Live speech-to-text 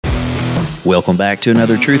Welcome back to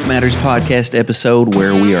another Truth Matters podcast episode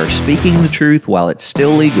where we are speaking the truth while it's still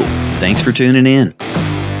legal. Thanks for tuning in.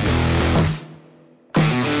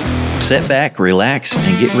 Sit back, relax,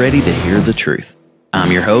 and get ready to hear the truth.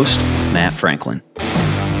 I'm your host, Matt Franklin.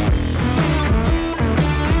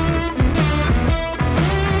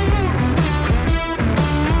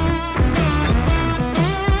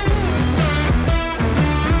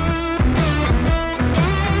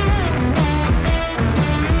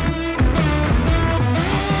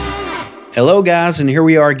 Hello, guys, and here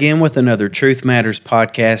we are again with another Truth Matters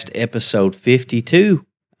podcast, episode 52.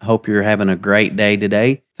 I hope you're having a great day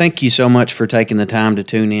today. Thank you so much for taking the time to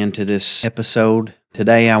tune in to this episode.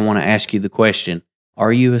 Today, I want to ask you the question,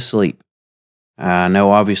 are you asleep? I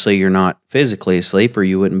know, obviously, you're not physically asleep, or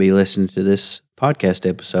you wouldn't be listening to this podcast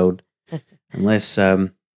episode unless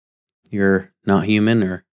you're not human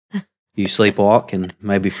or you sleepwalk, and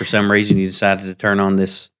maybe for some reason you decided to turn on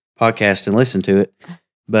this podcast and listen to it.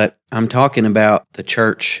 But I'm talking about the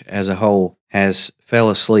church as a whole has fell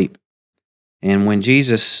asleep. And when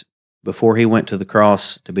Jesus, before he went to the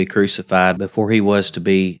cross to be crucified, before he was to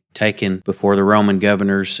be taken before the Roman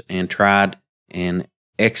governors and tried and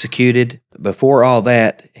executed, before all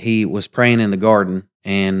that, he was praying in the garden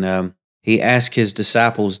and he asked his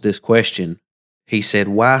disciples this question. He said,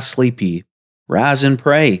 "Why sleep ye? Rise and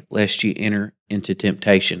pray, lest ye enter into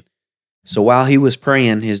temptation." So while he was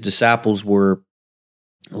praying, his disciples were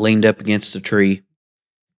leaned up against a tree,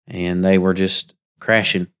 and they were just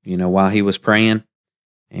crashing, while he was praying,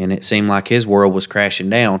 and it seemed like his world was crashing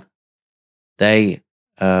down. They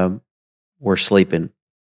were sleeping,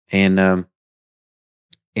 and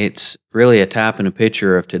it's really a type and a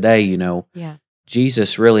picture of today, Yeah.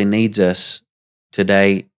 Jesus really needs us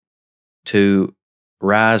today to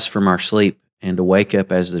rise from our sleep and to wake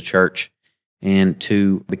up as the church and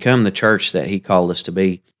to become the church that he called us to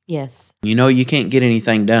be. Yes. You can't get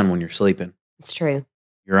anything done when you're sleeping. It's true.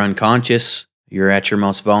 You're unconscious. You're at your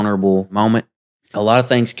most vulnerable moment. A lot of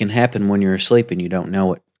things can happen when you're asleep and you don't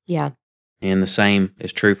know it. Yeah. And the same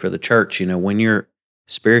is true for the church. When you're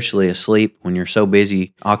spiritually asleep, when you're so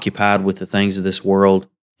busy, occupied with the things of this world,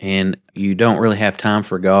 and you don't really have time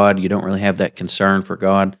for God, you don't really have that concern for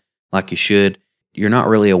God like you should, you're not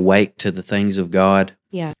really awake to the things of God.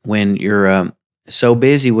 Yeah. When you're so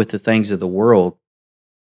busy with the things of the world,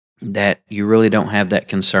 that you really don't have that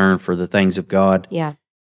concern for the things of God. Yeah.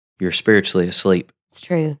 You're spiritually asleep. It's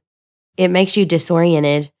true. It makes you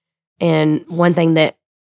disoriented. And one thing that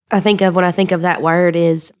I think of when I think of that word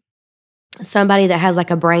is somebody that has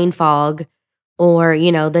like a brain fog or,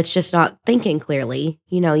 that's just not thinking clearly.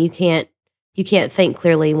 You can't think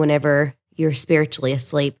clearly whenever you're spiritually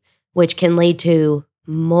asleep, which can lead to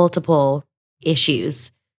multiple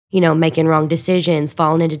issues, making wrong decisions,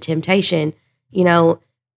 falling into temptation,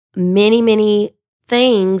 many, many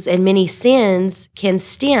things and many sins can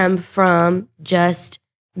stem from just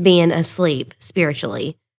being asleep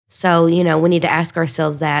spiritually. So, we need to ask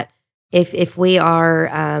ourselves that if we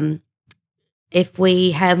are, if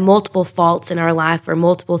we have multiple faults in our life or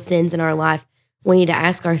multiple sins in our life, we need to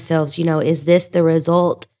ask ourselves, is this the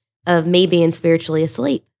result of me being spiritually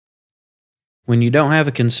asleep? When you don't have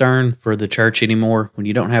a concern for the church anymore, when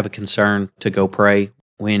you don't have a concern to go pray,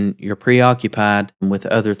 when you're preoccupied with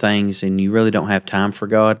other things and you really don't have time for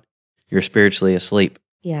God, you're spiritually asleep.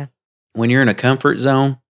 Yeah. When you're in a comfort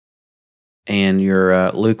zone and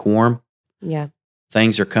you're lukewarm, Yeah.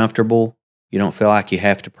 things are comfortable, you don't feel like you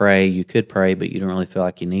have to pray. You could pray, but you don't really feel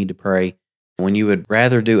like you need to pray. When you would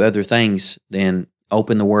rather do other things than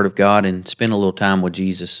open the Word of God and spend a little time with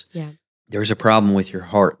Jesus, Yeah. There's a problem with your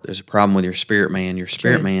heart. There's a problem with your spirit man. Your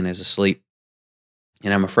spirit True. man is asleep.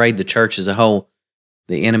 And I'm afraid the church as a whole,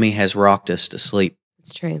 the enemy has rocked us to sleep.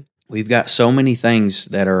 It's true. We've got so many things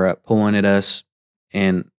that are pulling at us,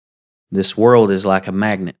 and this world is like a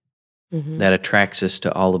magnet that attracts us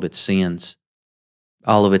to all of its sins,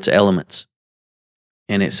 all of its elements.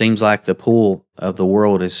 And it seems like the pull of the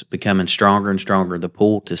world is becoming stronger and stronger, the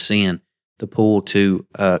pull to sin, the pull to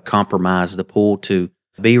compromise, the pull to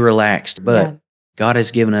be relaxed. But God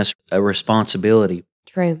has given us a responsibility.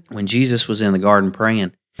 True. When Jesus was in the garden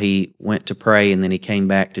praying, he went to pray and then he came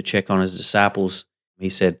back to check on his disciples. He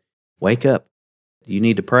said, "Wake up. You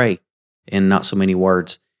need to pray," in not so many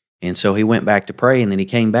words. And so he went back to pray and then he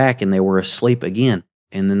came back and they were asleep again.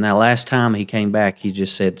 And then that last time he came back, he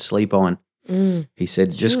just said, "Sleep on." He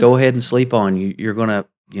said, "Just go ahead and sleep on. You're going to,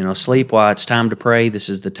 sleep while it's time to pray. This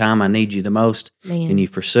is the time I need you the most. Man. And you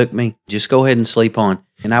forsook me. Just go ahead and sleep on."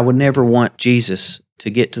 And I would never want Jesus to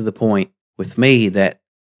get to the point with me that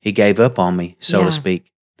he gave up on me, so to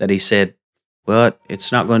speak, that he said, "Well,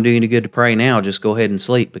 it's not going to do you any good to pray now. Just go ahead and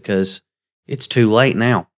sleep because it's too late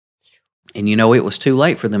now. And it was too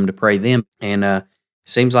late for them to pray then. And it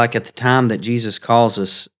seems like at the time that Jesus calls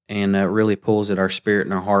us and really pulls at our spirit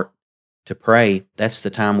and our heart to pray, that's the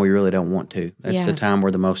time we really don't want to. That's the time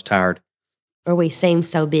we're the most tired. Or we seem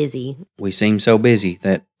so busy. We seem so busy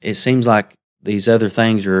that it seems like these other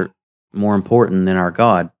things are more important than our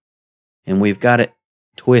God. And we've got it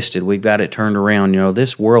twisted. We've got it turned around.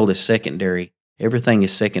 This world is secondary. Everything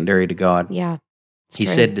is secondary to God. Yeah. He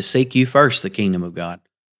said to seek you first the kingdom of God,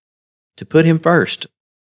 to put Him first.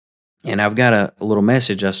 And I've got a little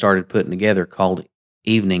message I started putting together called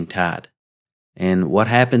Evening Tide. And what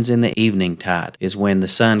happens in the evening tide is when the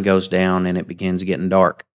sun goes down and it begins getting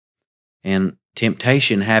dark. And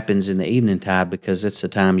temptation happens in the evening tide because it's the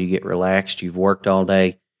time you get relaxed. You've worked all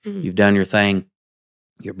day. You've done your thing.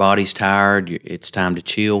 Your body's tired. It's time to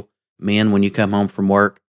chill. Men, when you come home from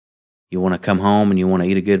work, you want to come home and you want to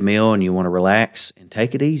eat a good meal and you want to relax and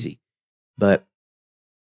take it easy. But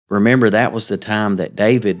remember, that was the time that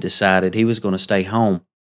David decided he was going to stay home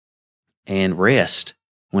and rest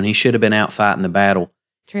when he should have been out fighting the battle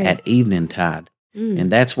at evening tide.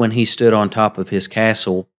 And that's when he stood on top of his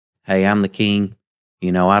castle. Hey, I'm the king.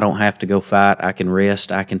 I don't have to go fight. I can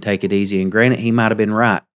rest. I can take it easy. And granted, he might have been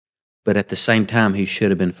right. But at the same time, he should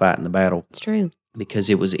have been fighting the battle. It's true. Because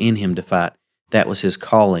it was in him to fight. That was his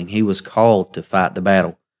calling. He was called to fight the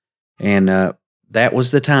battle. And that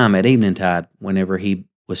was the time at evening tide whenever he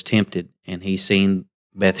was tempted and he seen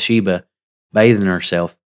Bathsheba bathing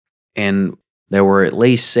herself. And there were at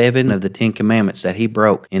least 7 of the 10 commandments that he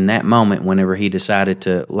broke in that moment whenever he decided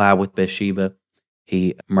to lie with Bathsheba.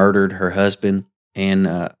 He murdered her husband, and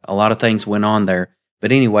a lot of things went on there.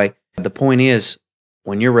 But anyway, the point is,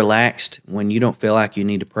 when you're relaxed, when you don't feel like you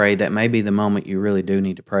need to pray, that may be the moment you really do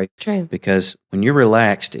need to pray. True. Because when you're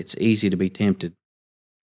relaxed, it's easy to be tempted.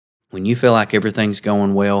 When you feel like everything's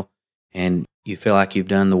going well, and you feel like you've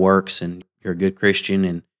done the works, and you're a good Christian,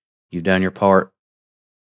 and you've done your part,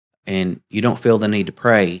 and you don't feel the need to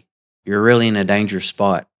pray, you're really in a dangerous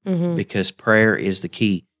spot because prayer is the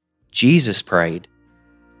key. Jesus prayed.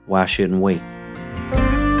 Why shouldn't we?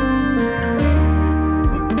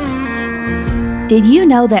 Did you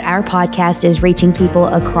know that our podcast is reaching people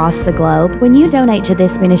across the globe? When you donate to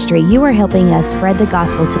this ministry, you are helping us spread the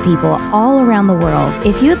gospel to people all around the world.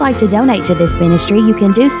 If you'd like to donate to this ministry, you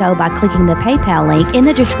can do so by clicking the PayPal link in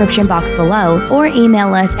the description box below or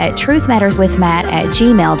email us at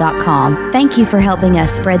truthmatterswithmatt@gmail.com. Thank you for helping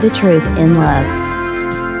us spread the truth in love.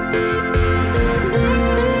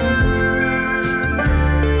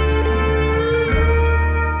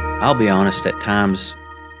 I'll be honest, at times,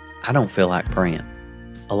 I don't feel like praying.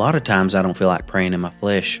 A lot of times I don't feel like praying in my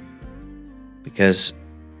flesh because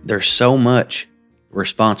there's so much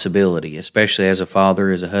responsibility, especially as a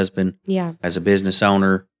father, as a husband, as a business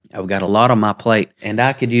owner. I've got a lot on my plate, and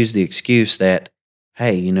I could use the excuse that,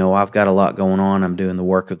 hey, I've got a lot going on. I'm doing the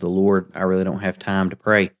work of the Lord. I really don't have time to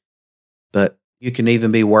pray. But you can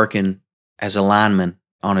even be working as a lineman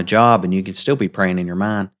on a job, and you can still be praying in your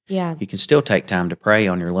mind. Yeah. You can still take time to pray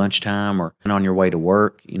on your lunchtime or on your way to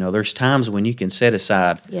work. There's times when you can set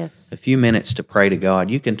aside a few minutes to pray to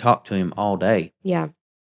God. You can talk to Him all day. Yeah.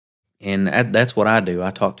 And that's what I do.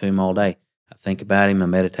 I talk to Him all day. I think about Him. I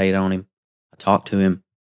meditate on Him. I talk to Him.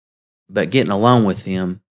 But getting alone with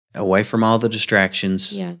Him, away from all the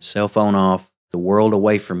distractions, cell phone off, the world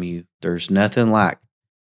away from you, there's nothing like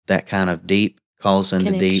that kind of deep calls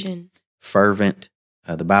unto deep, fervent.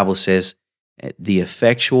 The Bible says, the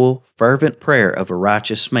effectual, fervent prayer of a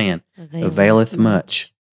righteous man availeth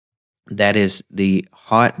much. That is the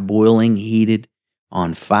hot, boiling, heated,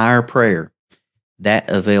 on fire prayer. That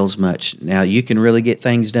avails much. Now, you can really get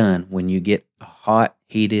things done when you get a hot,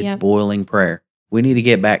 heated, boiling prayer. We need to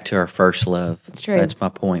get back to our first love. That's true. That's my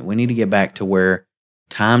point. We need to get back to where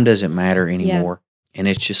time doesn't matter anymore, and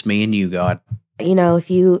it's just me and you, God.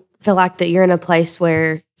 If you feel like that you're in a place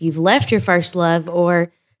where you've left your first love,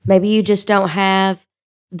 or maybe you just don't have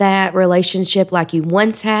that relationship like you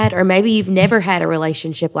once had, or maybe you've never had a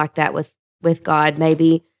relationship like that with God.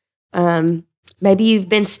 Maybe you've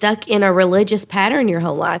been stuck in a religious pattern your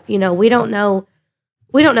whole life. We don't know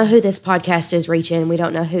who this podcast is reaching. We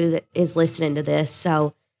don't know who is listening to this.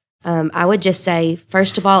 So I would just say,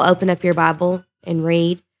 first of all, open up your Bible and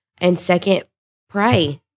read, and second,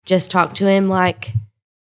 pray. Just talk to Him like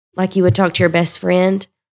you would talk to your best friend.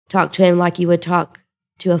 Talk to Him like you would talk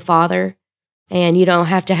to a father, and you don't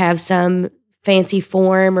have to have some fancy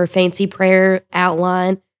form or fancy prayer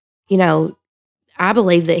outline. I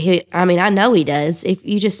believe that I know He does. If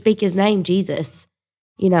you just speak His name, Jesus,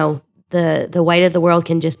 the weight of the world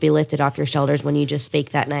can just be lifted off your shoulders when you just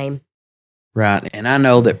speak that name. Right. And I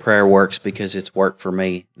know that prayer works because it's worked for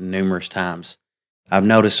me numerous times. I've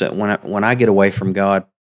noticed that when I get away from God,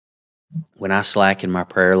 when I slack in my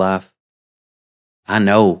prayer life, I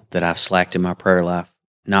know that I've slacked in my prayer life,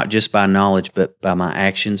 not just by knowledge, but by my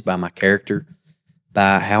actions, by my character,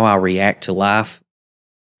 by how I react to life.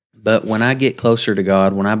 But when I get closer to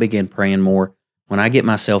God, when I begin praying more, when I get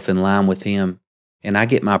myself in line with Him and I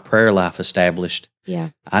get my prayer life established,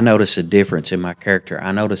 I notice a difference in my character.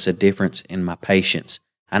 I notice a difference in my patience.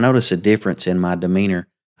 I notice a difference in my demeanor.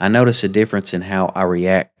 I notice a difference in how I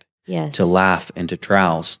react to life and to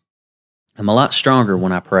trials. I'm a lot stronger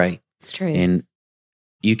when I pray. It's true. And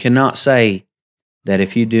you cannot say that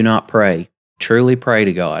if you do not pray, truly pray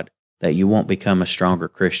to God, that you won't become a stronger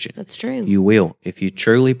Christian. That's true. You will. If you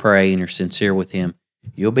truly pray and you're sincere with Him,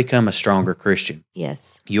 you'll become a stronger Christian.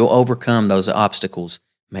 Yes. You'll overcome those obstacles.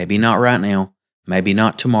 Maybe not right now, maybe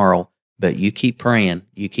not tomorrow, but you keep praying.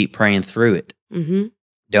 You keep praying through it. Mm-hmm.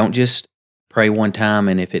 Don't just pray one time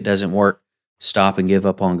and if it doesn't work, stop and give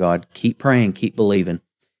up on God. Keep praying, keep believing.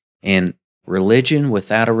 And religion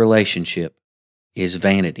without a relationship is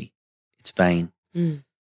vanity. It's vain. Mm.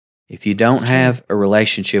 If you don't have a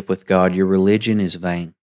relationship with God, your religion is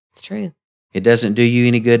vain. It's true. It doesn't do you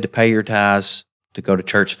any good to pay your tithes, to go to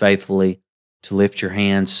church faithfully, to lift your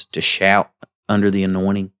hands, to shout under the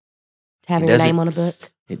anointing. To have your name on a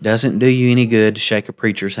book. It doesn't do you any good to shake a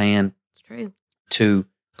preacher's hand. It's true. To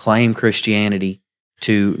claim Christianity,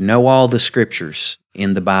 to know all the scriptures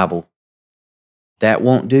in the Bible. That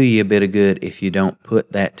won't do you a bit of good if you don't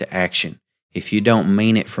put that to action, if you don't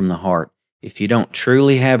mean it from the heart. If you don't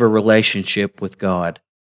truly have a relationship with God,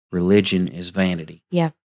 religion is vanity.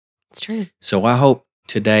 Yeah, it's true. So I hope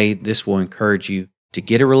today this will encourage you to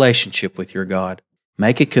get a relationship with your God.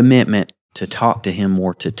 Make a commitment to talk to Him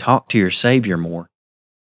more, to talk to your Savior more.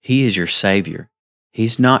 He is your Savior.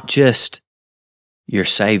 He's not just your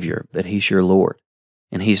Savior, but He's your Lord.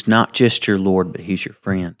 And He's not just your Lord, but He's your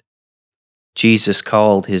friend. Jesus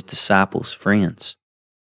called His disciples friends.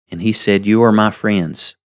 And He said, "You are my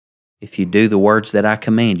friends. If you do the words that I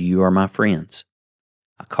command you, you are my friends.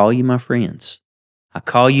 I call you my friends. I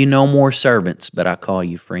call you no more servants, but I call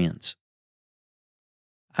you friends."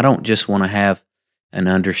 I don't just want to have an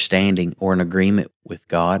understanding or an agreement with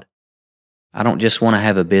God. I don't just want to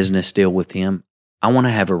have a business deal with Him. I want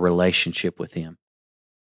to have a relationship with Him.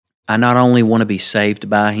 I not only want to be saved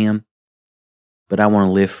by Him, but I want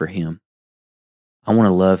to live for Him. I want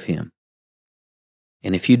to love Him.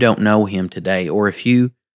 And if you don't know Him today, or if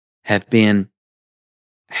you have been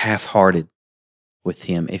half-hearted with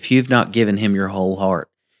Him, if you've not given Him your whole heart,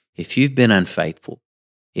 if you've been unfaithful,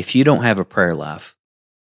 if you don't have a prayer life,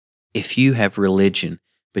 if you have religion,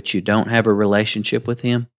 but you don't have a relationship with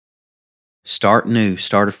Him, start new,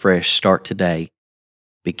 start afresh, start today.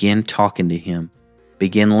 Begin talking to Him.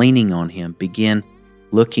 Begin leaning on Him. Begin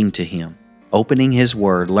looking to Him, opening His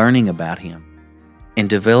Word, learning about Him, and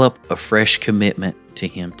develop a fresh commitment to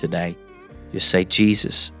Him today. Just say,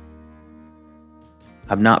 "Jesus,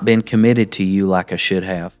 I've not been committed to you like I should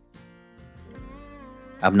have.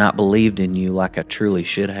 I've not believed in you like I truly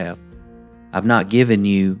should have. I've not given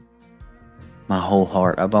you my whole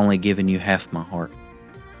heart. I've only given you half my heart.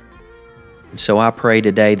 And so I pray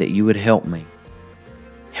today that you would help me.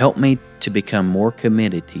 Help me to become more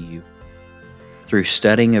committed to you through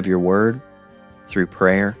studying of your word, through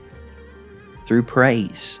prayer, through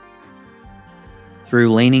praise,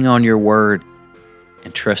 through leaning on your word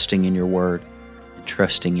and trusting in your word and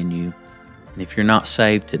trusting in you. And if you're not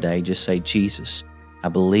saved today, just say, "Jesus, I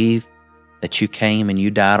believe that you came and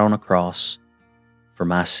you died on a cross for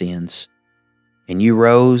my sins. And you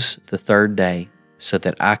rose the third day so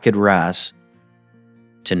that I could rise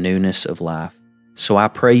to newness of life. So I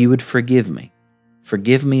pray you would forgive me.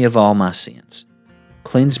 Forgive me of all my sins.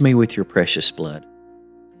 Cleanse me with your precious blood.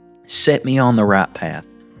 Set me on the right path.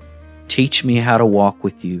 Teach me how to walk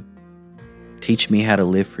with you. Teach me how to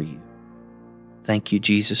live for you. Thank you,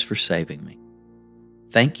 Jesus, for saving me.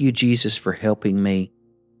 Thank you, Jesus, for helping me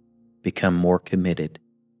become more committed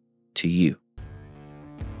to you."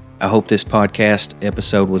 I hope this podcast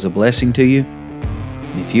episode was a blessing to you.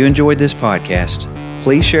 And if you enjoyed this podcast,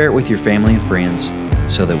 please share it with your family and friends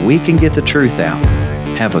so that we can get the truth out.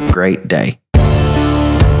 Have a great day.